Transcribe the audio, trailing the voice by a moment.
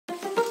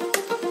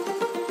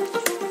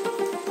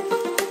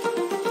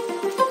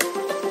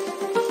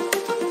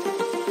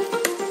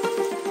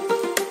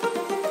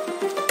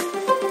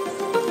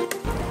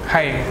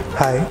Hi.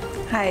 Hi.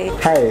 Hi.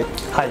 Hi.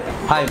 Hi.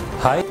 Hi.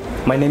 Hi.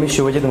 My name is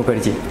Shivajit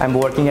Mukherjee. I'm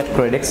working at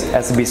KredX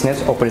as a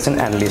business operation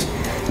analyst.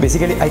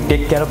 Basically, I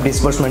take care of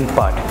disbursement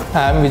part.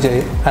 I'm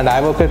Vijay and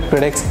I work at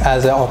KredX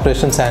as an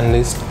operations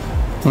analyst.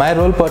 My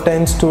role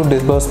pertains to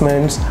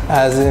disbursements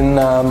as in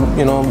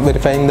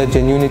verifying the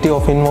genuinity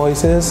of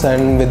invoices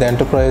and with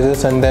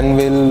enterprises, and then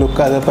we'll look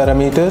at the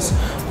parameters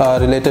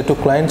related to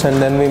clients,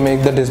 and then we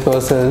make the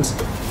disbursals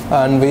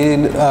and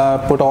we'll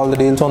put all the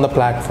deals on the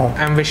platform.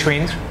 I'm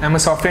Vishwendra. I'm a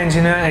software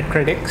engineer at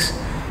KredX.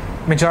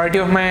 Majority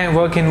of my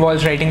work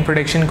involves writing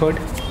production code.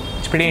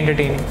 It's pretty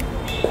entertaining.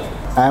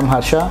 I am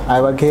Harsha.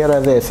 I work here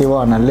as a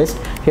SEO analyst.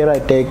 Here I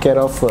take care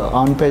of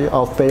on-page,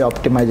 off-page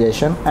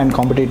optimization and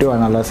competitive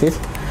analysis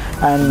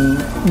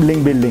and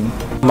link building.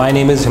 My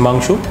name is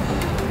Himanshu.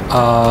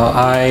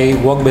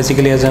 I work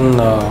basically as an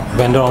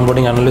vendor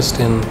onboarding analyst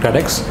in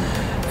KredX,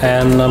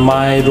 and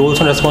my roles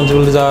and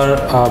responsibilities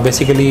are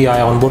basically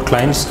I onboard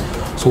clients,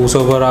 so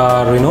whosoever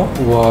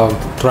are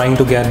trying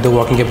to get the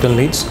working capital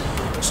needs.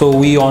 So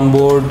we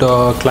onboard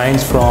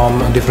clients from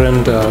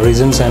different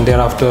regions, and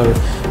thereafter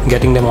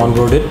getting them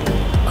onboarded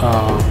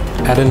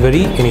at a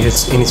very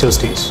initial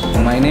stage.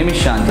 My name is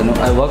Shantanu.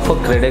 I work for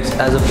KredX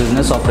as a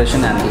business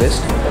operation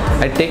analyst.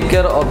 I take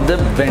care of the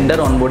vendor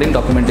onboarding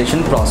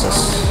documentation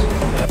process.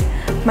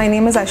 My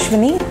name is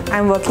Ashwini.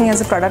 I'm working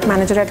as a product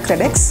manager at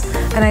KredX,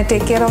 and I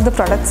take care of the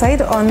product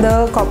side on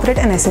the corporate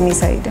and SME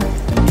side.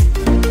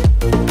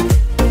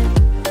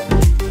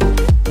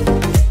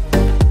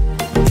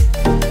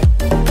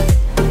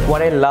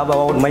 What I love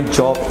about my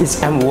job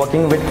is I'm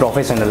working with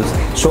professionals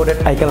so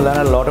that I can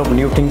learn a lot of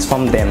new things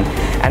from them,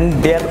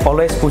 and they are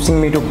always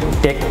pushing me to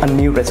take a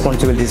new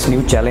responsibilities,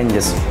 new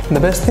challenges. The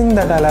best thing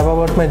that I love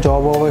about my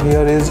job over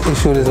here is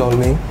issue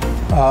resolving.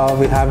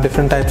 We have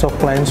different types of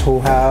clients who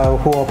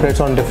operates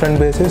on different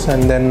basis,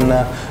 and then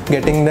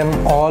getting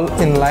them all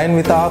in line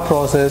with our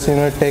process,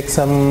 it takes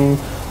some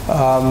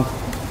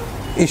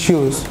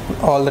issues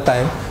all the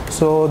time.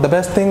 So the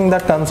best thing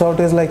that comes out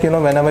is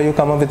whenever you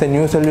come up with a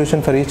new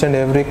solution for each and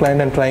every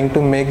client and trying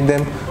to make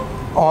them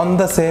on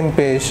the same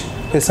page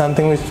is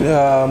something which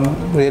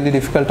really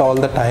difficult all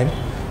the time.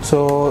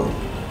 So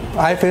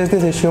I face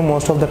this issue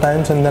most of the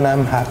times, and then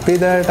I'm happy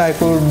that I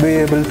could be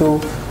able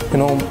to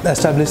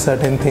establish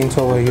certain things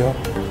over here.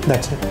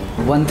 That's it.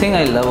 One thing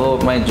I love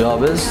about my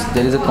job is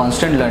there is a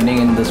constant learning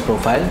in this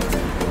profile,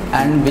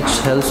 and which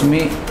helps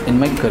me in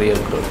my career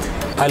growth.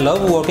 I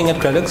love working at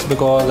KredX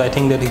because I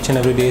think that each and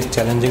every day is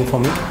challenging for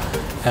me,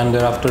 and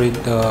thereafter it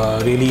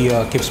really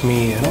keeps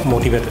me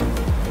motivated.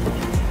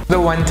 The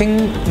one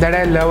thing that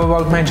I love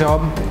about my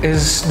job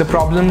is the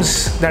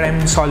problems that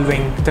I'm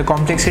solving, the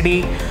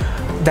complexity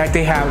that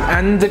they have,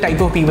 and the type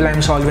of people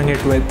I'm solving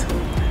it with.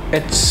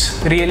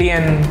 It's really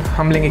an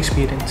humbling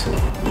experience.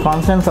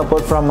 Constant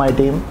support from my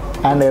team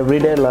and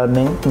everyday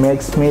learning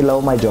makes me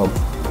love my job.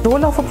 The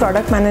role of a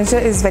product manager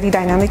is very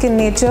dynamic in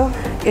nature.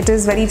 It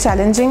is very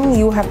challenging.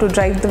 You have to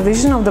drive the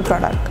vision of the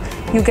product.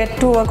 You get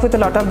to work with a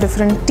lot of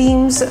different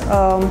teams,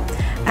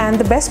 and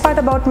the best part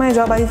about my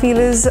job, I feel,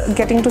 is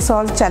getting to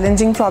solve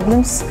challenging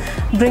problems,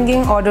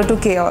 bringing order to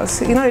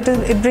chaos.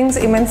 It brings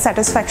immense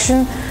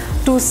satisfaction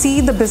to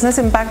see the business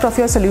impact of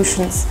your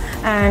solutions,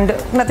 and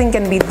nothing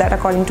can beat that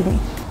according to me.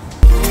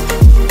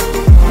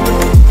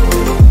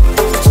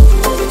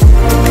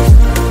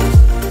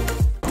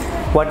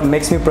 What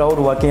makes me proud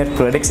working at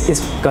KredX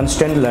is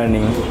constant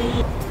learning.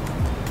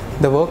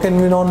 The work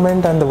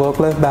environment and the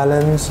work-life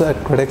balance at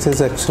KredX is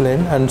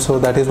excellent, and so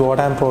that is what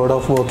I'm proud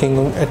of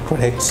working at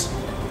KredX.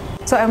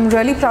 So I'm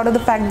really proud of the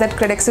fact that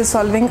KredX is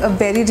solving a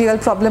very real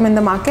problem in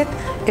the market.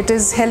 It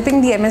is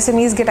helping the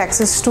MSMEs get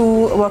access to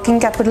working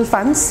capital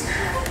funds.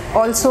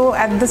 Also,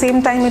 at the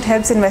same time, it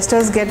helps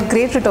investors get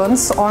great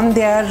returns on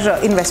their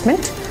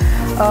investment.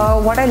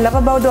 What I love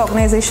about the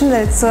organization is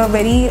that it's a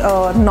very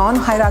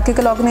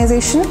non-hierarchical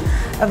organization,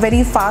 a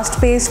very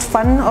fast-paced,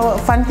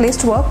 fun place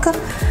to work,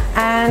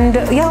 and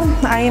yeah,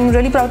 I am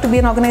really proud to be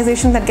an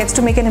organization that gets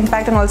to make an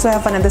impact and also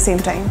have fun at the same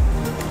time.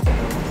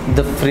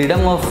 The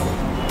freedom of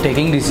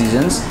taking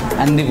decisions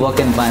and the work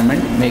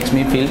environment makes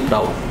me feel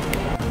proud.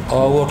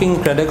 Working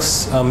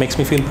KredX makes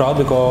me feel proud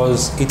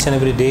because each and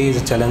every day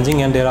is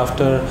challenging, and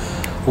thereafter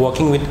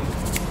working with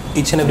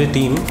each and every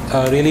team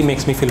really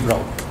makes me feel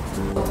proud.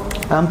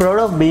 I'm proud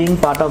of being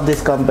part of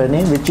this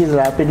company, which is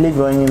rapidly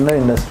growing in the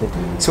industry.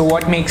 So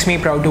what makes me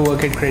proud to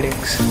work at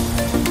KredX?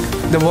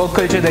 The work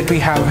culture that we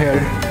have here,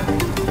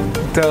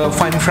 the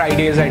fun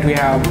Fridays that we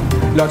have,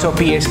 lots of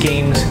PS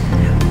games.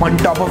 On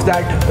top of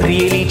that,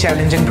 really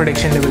challenging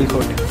production level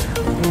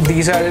code.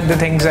 These are the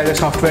things that a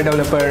software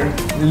developer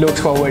looks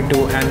forward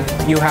to,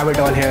 and you have it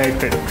all here at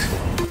KredX.